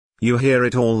You hear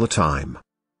it all the time.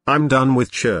 I'm done with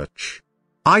church.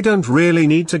 I don't really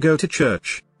need to go to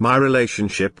church, my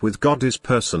relationship with God is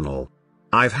personal.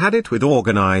 I've had it with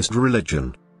organized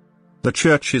religion. The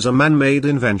church is a man-made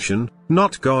invention,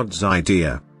 not God's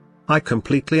idea. I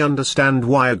completely understand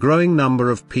why a growing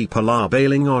number of people are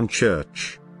bailing on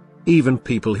church. Even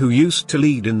people who used to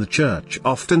lead in the church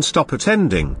often stop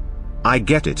attending. I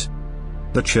get it.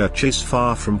 The church is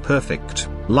far from perfect,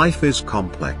 life is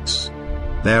complex.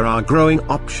 There are growing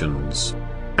options.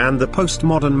 And the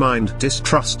postmodern mind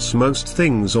distrusts most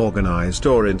things organized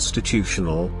or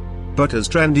institutional. But as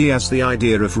trendy as the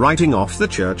idea of writing off the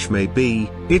church may be,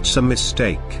 it's a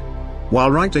mistake. While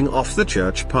writing off the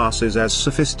church passes as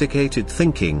sophisticated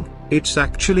thinking, it's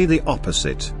actually the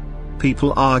opposite.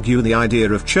 People argue the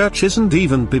idea of church isn't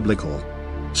even biblical.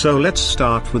 So let's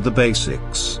start with the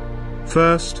basics.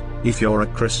 First, if you're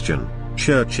a Christian,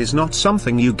 church is not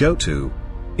something you go to.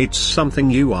 It's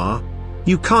something you are.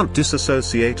 You can't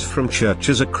disassociate from church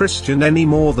as a Christian any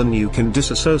more than you can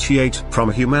disassociate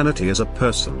from humanity as a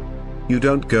person. You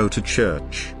don't go to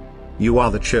church. You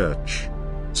are the church.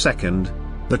 Second,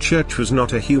 the church was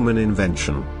not a human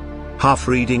invention. Half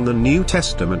reading the New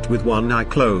Testament with one eye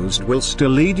closed will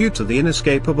still lead you to the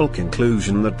inescapable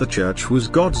conclusion that the church was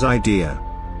God's idea.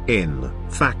 In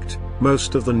fact,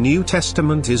 most of the New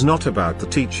Testament is not about the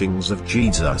teachings of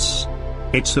Jesus.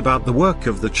 It's about the work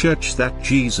of the church that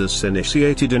Jesus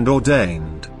initiated and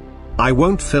ordained. I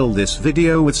won't fill this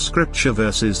video with scripture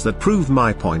verses that prove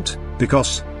my point,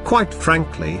 because, quite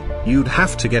frankly, you'd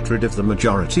have to get rid of the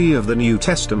majority of the New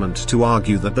Testament to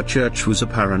argue that the church was a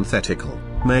parenthetical,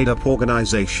 made-up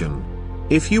organization.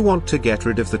 If you want to get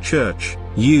rid of the church,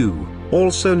 you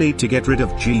also need to get rid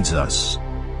of Jesus.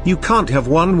 You can't have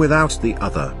one without the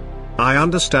other. I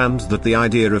understand that the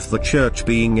idea of the church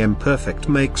being imperfect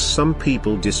makes some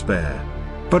people despair.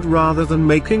 But rather than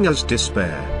making us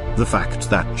despair, the fact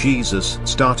that Jesus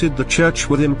started the church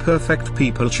with imperfect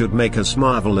people should make us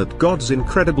marvel at God's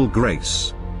incredible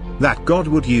grace. That God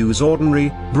would use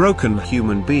ordinary, broken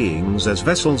human beings as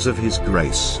vessels of His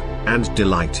grace, and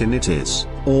delight in it is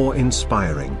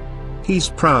awe-inspiring. He's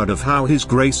proud of how His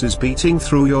grace is beating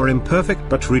through your imperfect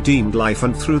but redeemed life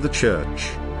and through the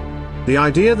church. The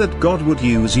idea that God would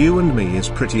use you and me is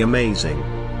pretty amazing.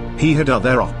 He had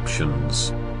other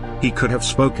options. He could have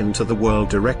spoken to the world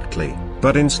directly,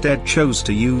 but instead chose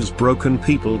to use broken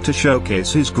people to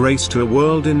showcase His grace to a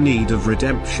world in need of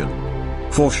redemption.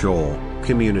 For sure,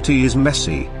 community is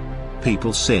messy.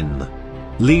 People sin.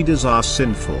 Leaders are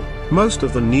sinful. Most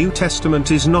of the New Testament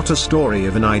is not a story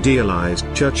of an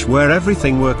idealized church where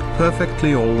everything worked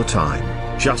perfectly all the time.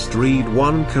 Just read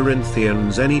 1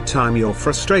 Corinthians anytime you're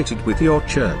frustrated with your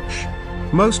church.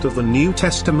 Most of the New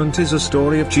Testament is a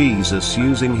story of Jesus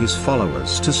using His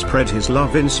followers to spread His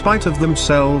love in spite of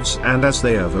themselves and as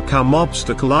they overcome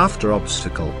obstacle after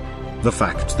obstacle. The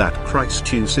fact that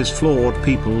Christ uses flawed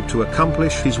people to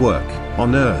accomplish His work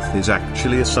on earth is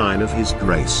actually a sign of His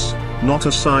grace, not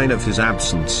a sign of His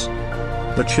absence.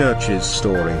 The church's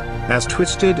story, as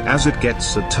twisted as it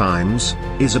gets at times,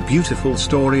 is a beautiful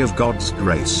story of God's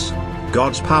grace,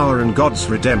 God's power and God's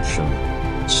redemption.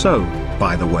 So,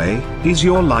 by the way, is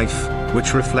your life,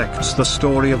 which reflects the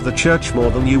story of the church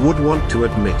more than you would want to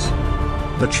admit.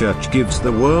 The church gives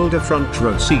the world a front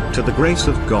row seat to the grace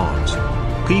of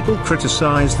God. People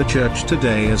criticize the church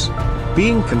today as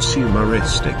being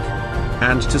consumeristic.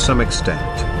 And to some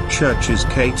extent, churches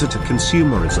cater to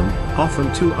consumerism,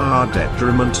 often to our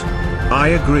detriment. I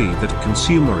agree that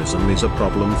consumerism is a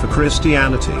problem for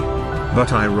Christianity.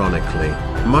 But ironically,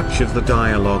 much of the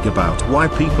dialogue about why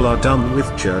people are done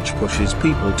with church pushes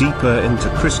people deeper into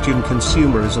Christian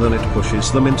consumerism than it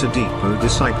pushes them into deeper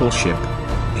discipleship.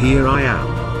 Here I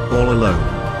am, all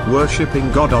alone,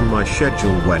 worshipping God on my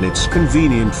schedule when it's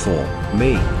convenient for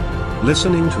me.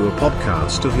 Listening to a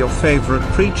podcast of your favorite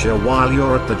preacher while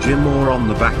you're at the gym or on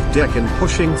the back deck and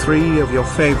pushing 3 of your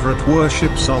favorite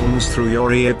worship songs through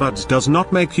your earbuds does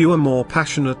not make you a more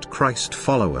passionate Christ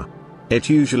follower. It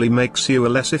usually makes you a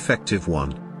less effective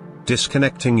one.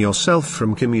 Disconnecting yourself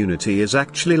from community is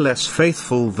actually less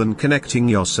faithful than connecting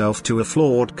yourself to a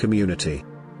flawed community.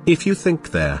 If you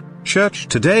think their church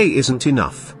today isn't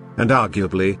enough, and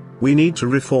arguably, we need to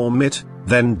reform it,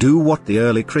 then do what the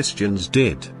early Christians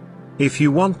did. If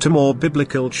you want a more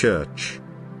biblical church,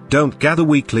 don't gather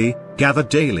weekly, gather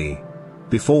daily.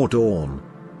 Before dawn.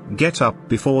 Get up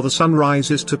before the sun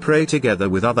rises to pray together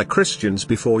with other Christians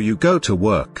before you go to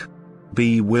work.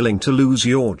 Be willing to lose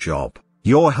your job,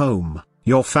 your home,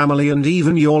 your family and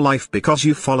even your life because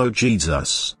you follow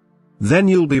Jesus. Then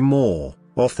you'll be more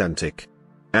authentic.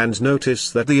 And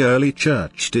notice that the early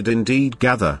church did indeed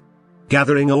gather.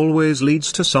 Gathering always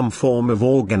leads to some form of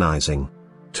organizing.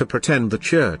 To pretend the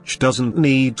church doesn't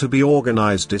need to be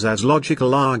organized is as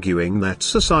logical arguing that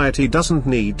society doesn't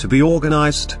need to be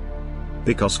organized.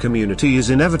 Because community is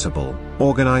inevitable,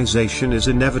 organization is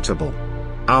inevitable.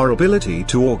 Our ability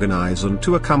to organize and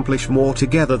to accomplish more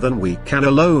together than we can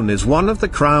alone is one of the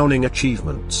crowning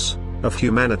achievements of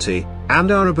humanity,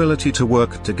 and our ability to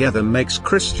work together makes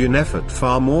Christian effort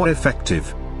far more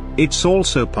effective. It's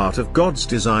also part of God's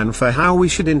design for how we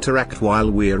should interact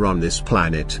while we're on this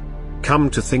planet. Come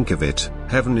to think of it,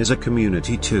 heaven is a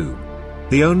community too.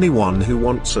 The only one who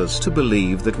wants us to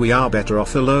believe that we are better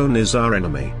off alone is our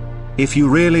enemy. If you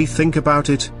really think about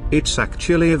it, it's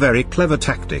actually a very clever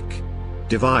tactic.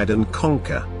 Divide and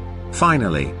conquer.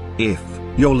 Finally, if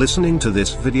you're listening to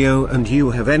this video and you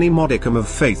have any modicum of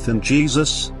faith in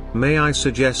Jesus, may I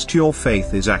suggest your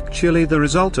faith is actually the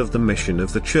result of the mission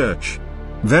of the church.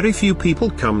 Very few people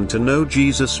come to know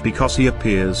Jesus because he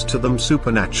appears to them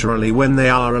supernaturally when they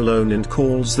are alone and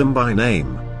calls them by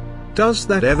name. Does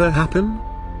that ever happen?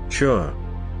 Sure.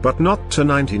 But not to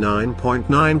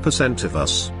 99.9% of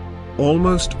us.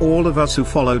 Almost all of us who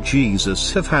follow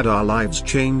Jesus have had our lives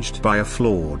changed by a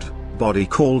flawed body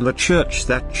called the church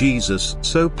that Jesus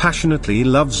so passionately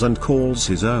loves and calls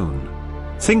his own.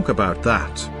 Think about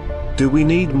that. Do we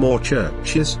need more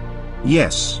churches?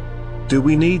 Yes. Do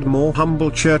we need more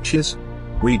humble churches?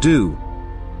 We do.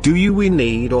 We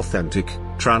need authentic,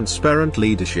 transparent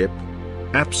leadership?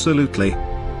 Absolutely.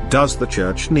 Does the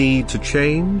church need to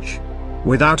change?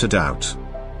 Without a doubt.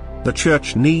 The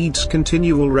church needs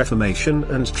continual reformation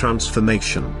and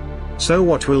transformation. So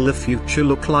what will the future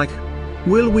look like?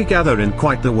 Will we gather in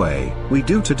quite the way we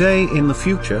do today in the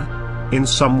future? In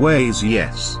some ways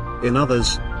yes, in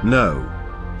others, no.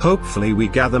 Hopefully we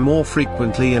gather more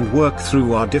frequently and work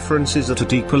through our differences at a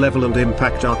deeper level and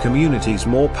impact our communities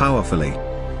more powerfully.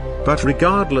 But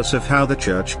regardless of how the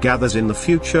church gathers in the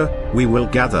future, we will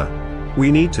gather.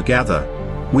 We need to gather.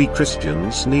 We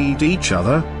Christians need each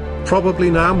other. Probably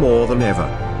now more than ever.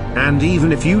 And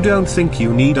even if you don't think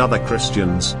you need other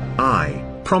Christians, I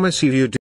promise you do.